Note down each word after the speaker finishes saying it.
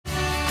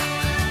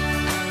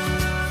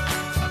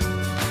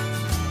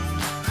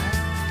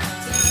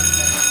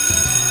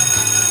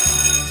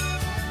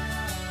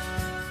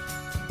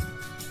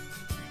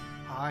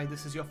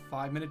This is your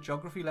 5-minute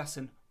geography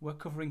lesson. We're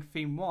covering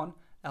Theme 1,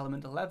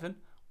 Element 11,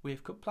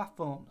 Wave-cut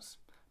platforms.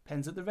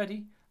 Pens at the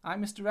ready,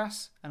 I'm Mr.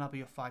 S and I'll be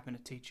your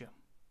 5-minute teacher.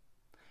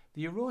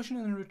 The erosion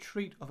and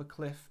retreat of a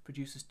cliff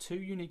produces two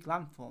unique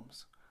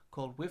landforms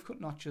called wave-cut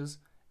notches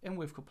and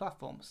wave-cut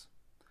platforms.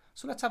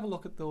 So let's have a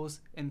look at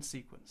those in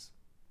sequence.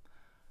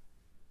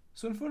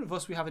 So in front of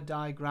us we have a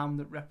diagram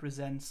that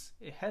represents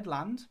a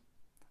headland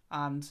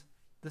and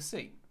the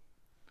sea.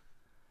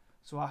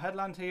 So our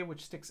headland here,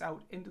 which sticks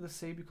out into the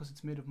sea because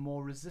it's made of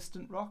more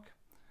resistant rock,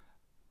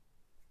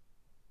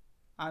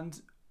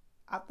 and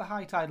at the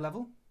high tide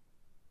level,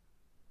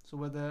 so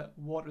where the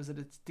water is at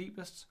its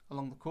deepest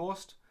along the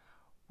coast,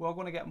 we're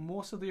going to get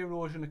most of the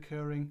erosion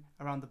occurring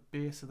around the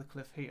base of the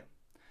cliff here.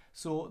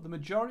 So the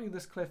majority of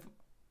this cliff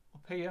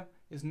up here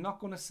is not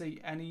going to see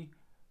any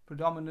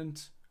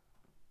predominant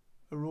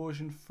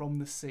erosion from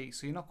the sea.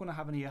 So you're not going to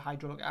have any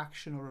hydraulic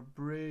action or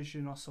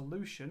abrasion or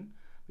solution,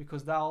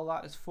 because all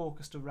that is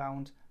focused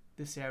around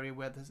this area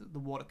where the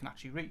water can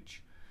actually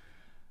reach.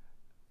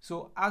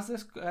 So as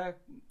this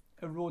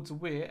erodes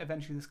away,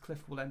 eventually this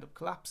cliff will end up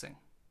collapsing.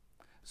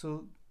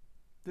 So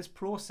this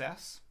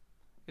process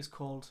is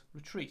called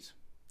retreat,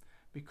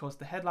 because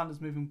the headland is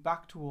moving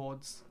back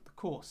towards the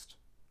coast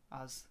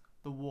as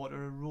the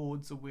water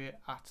erodes away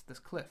at this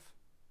cliff.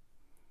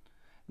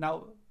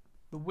 Now,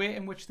 the way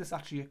in which this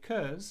actually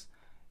occurs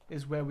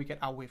is where we get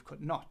our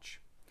wave-cut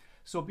notch.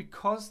 So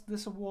because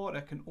this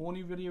water can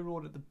only really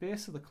erode at the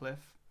base of the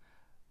cliff,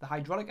 the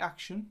hydraulic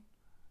action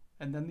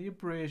and then the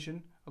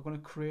abrasion are going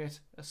to create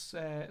a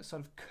sort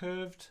of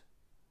curved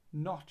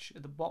notch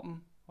at the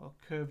bottom, or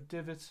curved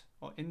divot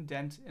or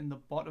indent in the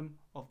bottom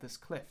of this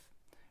cliff,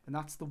 and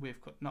that's the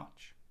wave-cut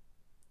notch.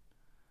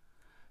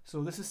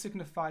 So this is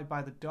signified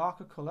by the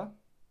darker colour,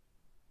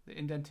 the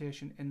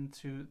indentation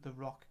into the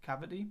rock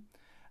cavity,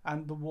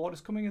 and the water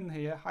is coming in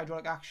here.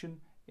 Hydraulic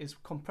action is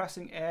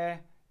compressing air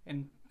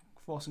and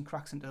forcing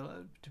cracks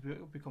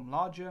to become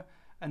larger,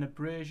 and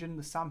abrasion,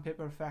 the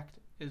sandpaper effect,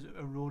 is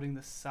eroding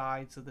the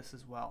sides of this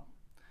as well.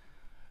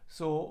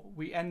 So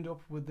we end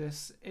up with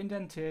this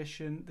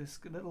indentation, this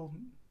little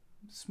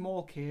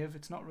small cave.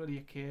 It's not really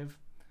a cave,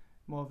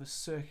 more of a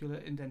circular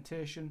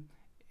indentation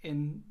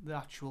in the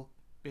actual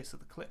base of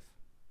the cliff.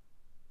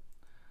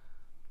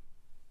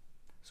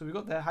 So we've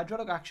got the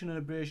hydraulic action and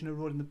abrasion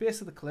eroding the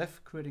base of the cliff,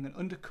 creating an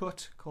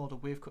undercut called a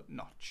wave-cut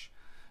notch.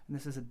 And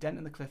this is a dent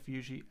in the cliff,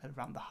 usually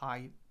around the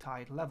high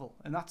tide level.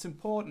 And that's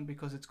important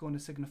because it's going to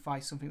signify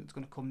something that's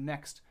going to come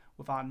next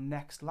with our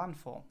next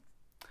landform.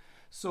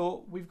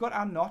 So we've got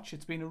our notch,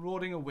 it's been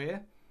eroding away,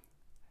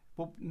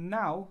 but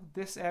now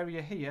this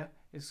area here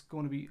is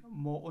going to be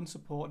more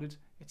unsupported.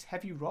 It's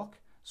heavy rock,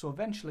 so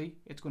eventually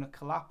it's going to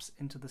collapse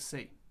into the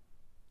sea.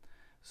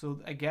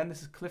 So again,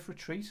 this is cliff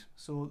retreat.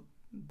 So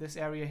this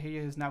area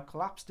here is now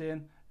collapsed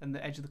in, and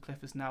the edge of the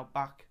cliff is now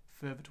back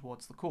further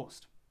towards the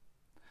coast.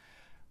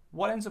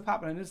 What ends up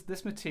happening is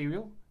this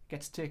material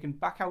gets taken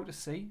back out to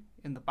sea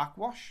in the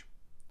backwash,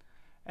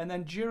 and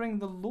then during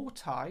the low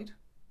tide,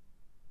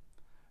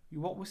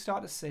 what we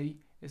start to see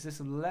is this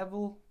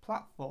level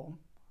platform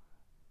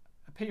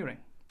appearing.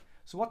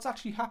 So what's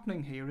actually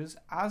happening here is,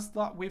 as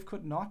that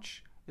wave-cut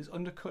notch is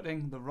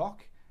undercutting the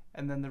rock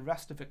and then the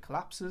rest of it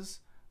collapses,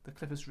 the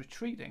cliff is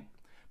retreating.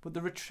 But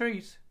the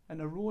retreat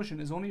and erosion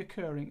is only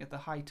occurring at the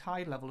high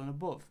tide level and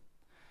above.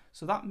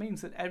 So that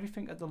means that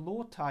everything at the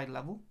low tide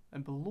level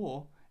and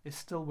below is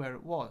still where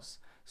it was.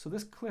 So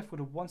this cliff would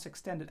have once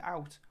extended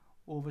out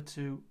over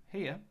to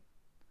here,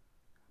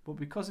 but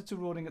because it's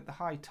eroding at the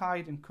high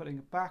tide and cutting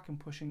it back and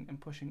pushing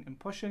and pushing and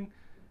pushing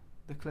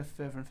the cliff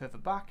further and further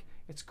back,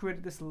 it's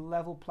created this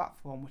level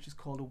platform which is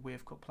called a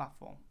wave-cut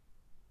platform.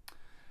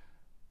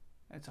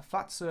 It's a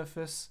flat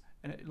surface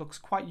and it looks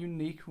quite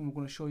unique, and we're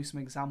going to show you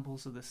some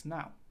examples of this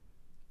now.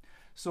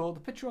 So the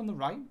picture on the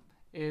right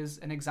is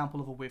an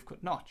example of a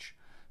wave-cut notch.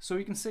 So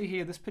you can see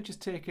here this picture is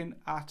taken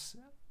at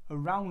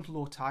around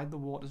low tide, the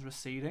water is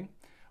receding,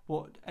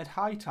 but at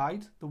high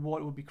tide the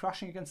water would be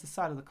crashing against the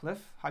side of the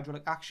cliff.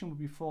 Hydraulic action would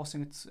be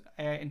forcing its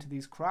air into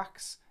these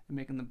cracks and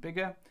making them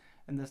bigger,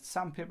 and the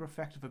sandpaper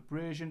effect of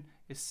abrasion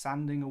is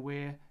sanding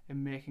away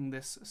and making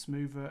this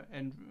smoother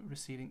and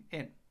receding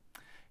in.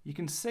 You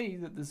can see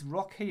that there's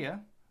rock here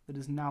that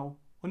is now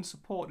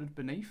unsupported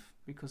beneath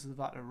because of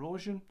that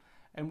erosion,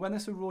 and when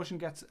this erosion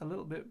gets a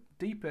little bit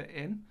deeper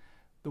in,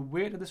 the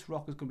weight of this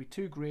rock is going to be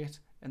too great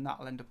and that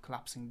will end up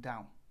collapsing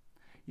down.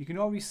 You can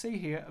already see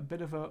here a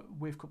bit of a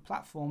wave-cut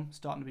platform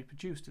starting to be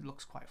produced. It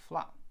looks quite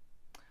flat.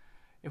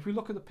 If we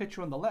look at the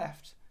picture on the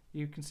left,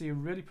 you can see a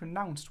really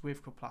pronounced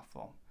wave-cut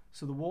platform.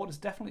 So the water is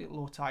definitely at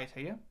low tide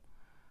here,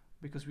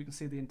 because we can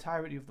see the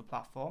entirety of the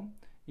platform.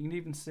 You can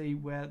even see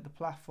where the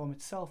platform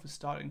itself is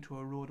starting to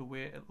erode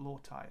away at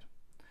low tide.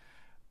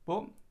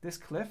 But this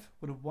cliff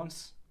would have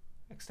once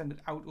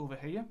extended out over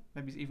here,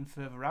 maybe even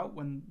further out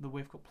when the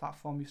wave-cut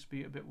platform used to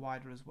be a bit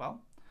wider as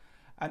well.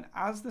 And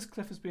as this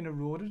cliff has been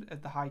eroded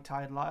at the high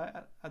tide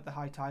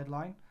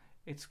line,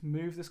 it's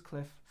moved this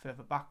cliff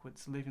further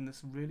backwards, leaving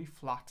this really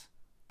flat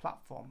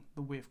platform,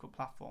 the wave-cut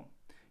platform.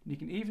 And you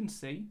can even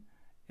see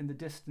in the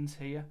distance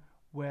here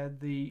where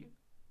the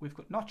we've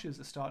got notches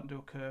are starting to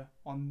occur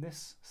on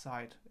this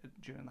side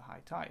during the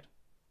high tide.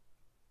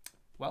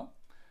 Well,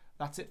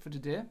 that's it for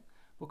today.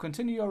 We'll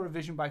continue your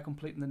revision by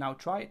completing the Now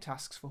Try It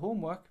tasks for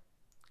homework.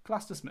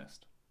 Class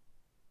dismissed.